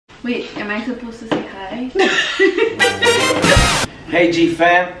Wait, am I supposed to say hi? Hey G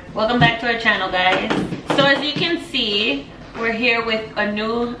fam. Welcome back to our channel, guys. So as you can see, we're here with a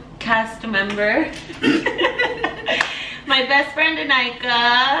new cast member. My best friend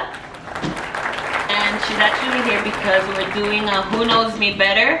Anika. And she's actually here because we're doing a Who Knows Me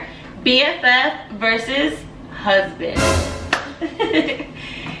Better BFF versus husband.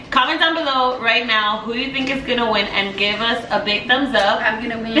 Comment down below right now who you think is gonna win and give us a big thumbs up. I'm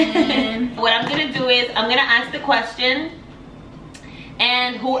gonna win. What I'm gonna do is I'm gonna ask the question,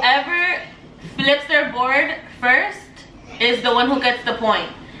 and whoever flips their board first is the one who gets the point.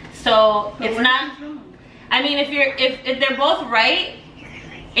 So but it's not, I mean, if they're both right,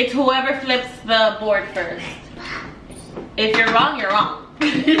 it's whoever flips the board first. If you're wrong, you're wrong.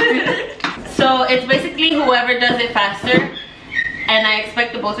 So it's basically whoever does it faster. And I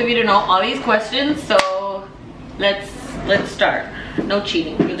expect the both of you to know all these questions, so let's start. No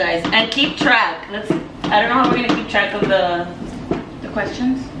cheating, you guys, and keep track. I don't know how we're gonna keep track of the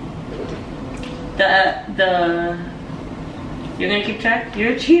questions. You're gonna keep track.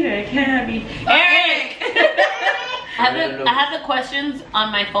 You're a cheater. I can't have you, Eric. I have the questions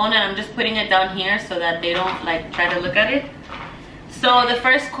on my phone, and I'm just putting it down here so that they don't like try to look at it. So the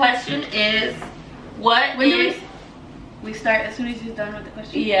first question is, we start as soon as you're done with the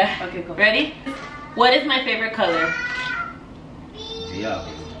question? Yeah. Okay, go. Ready? What is my favorite color? Yeah,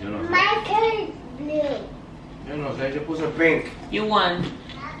 yo no sé. My color is blue. Yo no sé, yo puse pink. You won.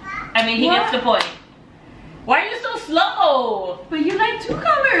 I mean, he gets the point. Why are you so slow? But you like two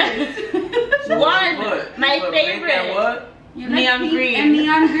colors. One. My favorite. Pink and what? You like Neon pink green. and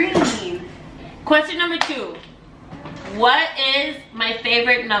neon green. Question number 2. What is my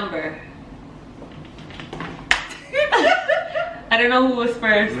favorite number? I don't know who was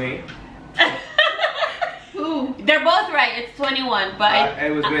first. Me. Who? They're both right. It's 21. But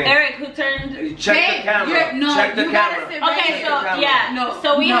it was me. Eric, who turned. Check the camera. No, check the you camera. gotta sit right Okay, here. so yeah. No,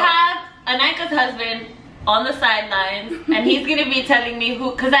 so we no. have Anika's husband on the sidelines, and he's gonna be telling me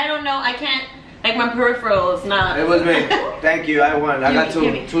who. Cause I don't know. I can't. Like my peripherals, not. It was me. Thank you. I won. I got two.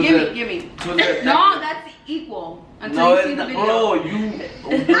 Give me. No, that's equal. Until No, you see the video. no, you.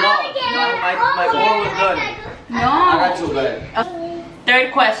 No, my ball was done. No. I got two back.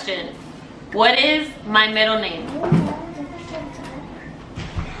 Third question. What is my middle name?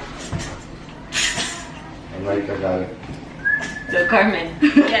 I got it. So Carmen.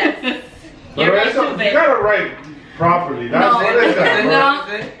 Yes. You're right, stupid. You gotta write properly. That's what is that? No.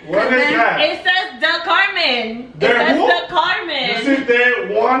 What is that? It says the Carmen. There It says who? the Carmen. This is there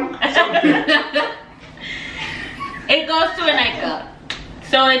one something. It goes to Anika.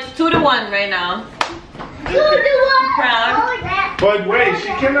 So it's 2-1 right now. 2-1. Proud. But wait, she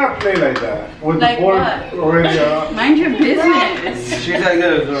cannot play like that. With Like the board what? already Mind your business. She's like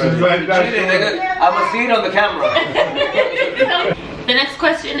this. She's like that. Cheating, nigga. I'ma see it on the camera. The next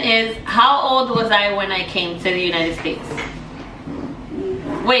question is, how old was I when I came to the United States?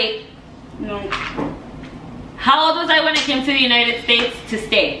 Wait. No. How old was I when I came to the United States to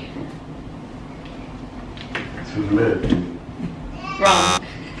stay? To live. Wrong.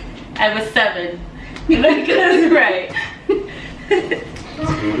 I was 7. That's right.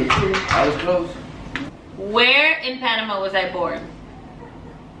 I was close. Where in Panama was I born?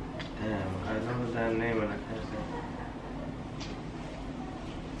 Damn, I know that name and I can't say.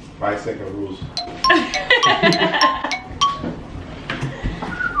 5-second rules.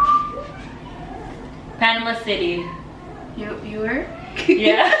 Panama City. You were?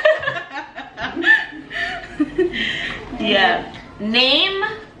 Yeah. Yeah. Name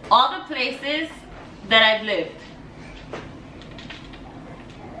all the places that I've lived.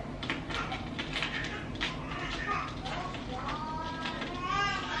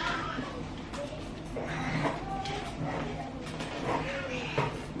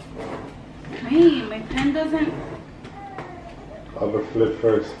 Hey, my pen doesn't. I'll go flip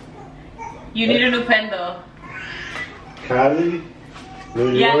first. You need a new pen though. Cali,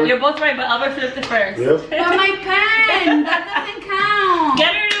 New York. Yeah, you're both right, but Albert flipped it first. Yep. But my pen! That doesn't count!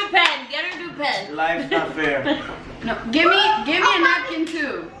 Get her a new pen. Get her a new pen. Life's not fair. No, give me a napkin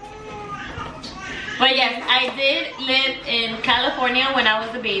too. But yes, I did live in California when I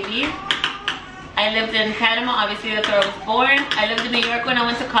was a baby. I lived in Panama, obviously that's where I was born. I lived in New York when I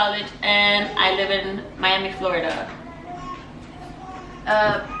went to college, and I live in Miami, Florida.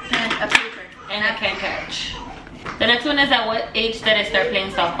 Pen, a paper. And I can't catch. The next one is, at what age did I start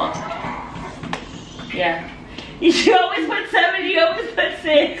playing softball? Yeah. You always put 7, you always put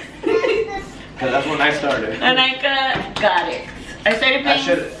 6. Cause that's when I started. And I got it. I started playing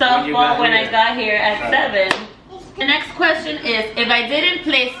softball when I got here at 7. The next question is, if I didn't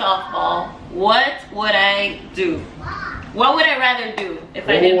play softball, what would I do? What would I rather do if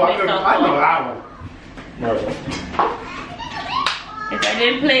I didn't play softball? I know that one. No. If I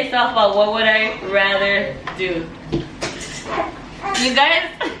didn't play softball, what would I rather do? You guys,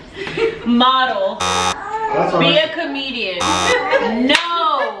 model. Be a comedian.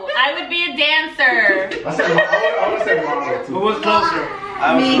 No, I would be a dancer. I would say model too. Who was closer?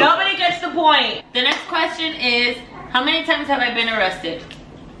 Nobody gets the point. The next question is, how many times have I been arrested?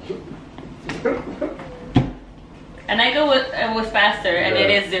 And I go with it was faster, and it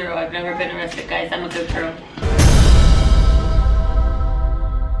is 0. I've never been arrested, guys. I'm a good girl.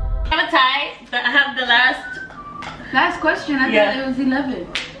 I have a tie. I have the last question. I thought it was 11.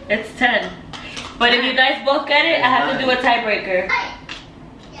 It's 10. But if you guys both get it, I have to do a tiebreaker.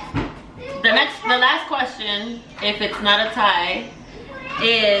 The last question, if it's not a tie,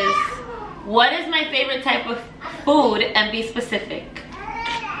 is what is my favorite type of food, and be specific.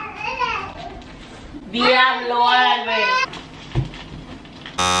 Diablo, Albert.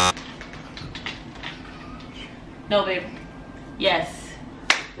 No, babe. Yes.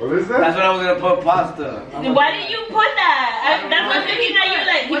 What is that? That's what I was gonna put, pasta. Why did you put that? That's one thing that you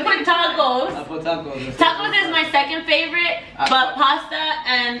like. You put tacos. I put tacos. Tacos is my second favorite, but pasta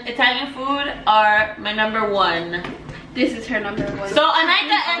and Italian food are my number 1. This is her number 1. So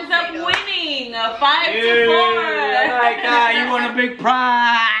Anika ends up winning 5-4. Anika, you won a big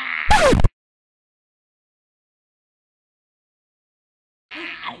prize.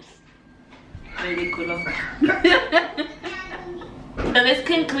 Ridiculous. So this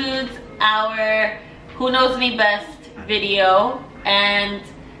concludes our Who Knows Me Best video, and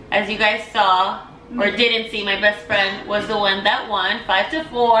as you guys saw or didn't see, my best friend was the one that won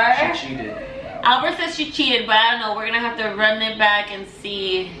 5-4. She cheated. Albert says she cheated, but I don't know. We're gonna have to run it back and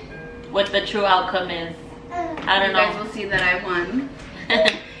see what the true outcome is. I don't know. You guys will see that I won.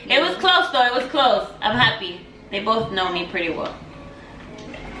 It was close though. It was close. I'm happy. They both know me pretty well.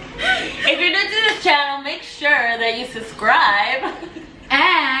 If you're new to this channel, make sure that you subscribe.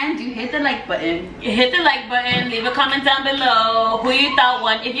 And you hit the like button. Hit the like button. Leave a comment down below who you thought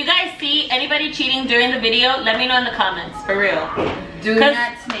won. If you guys see anybody cheating during the video, let me know in the comments. For real. Do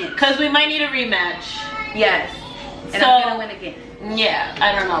not snitch. Because we might need a rematch. Yes. And So, I'm gonna win again. Yeah,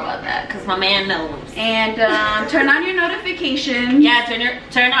 I don't know about that because my man knows. And turn on your notifications. Yeah,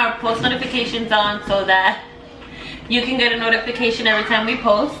 turn our post notifications on so that you can get a notification every time we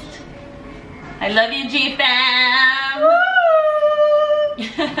post. I love you, G-Fam.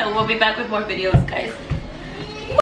 We'll be back with more videos, guys.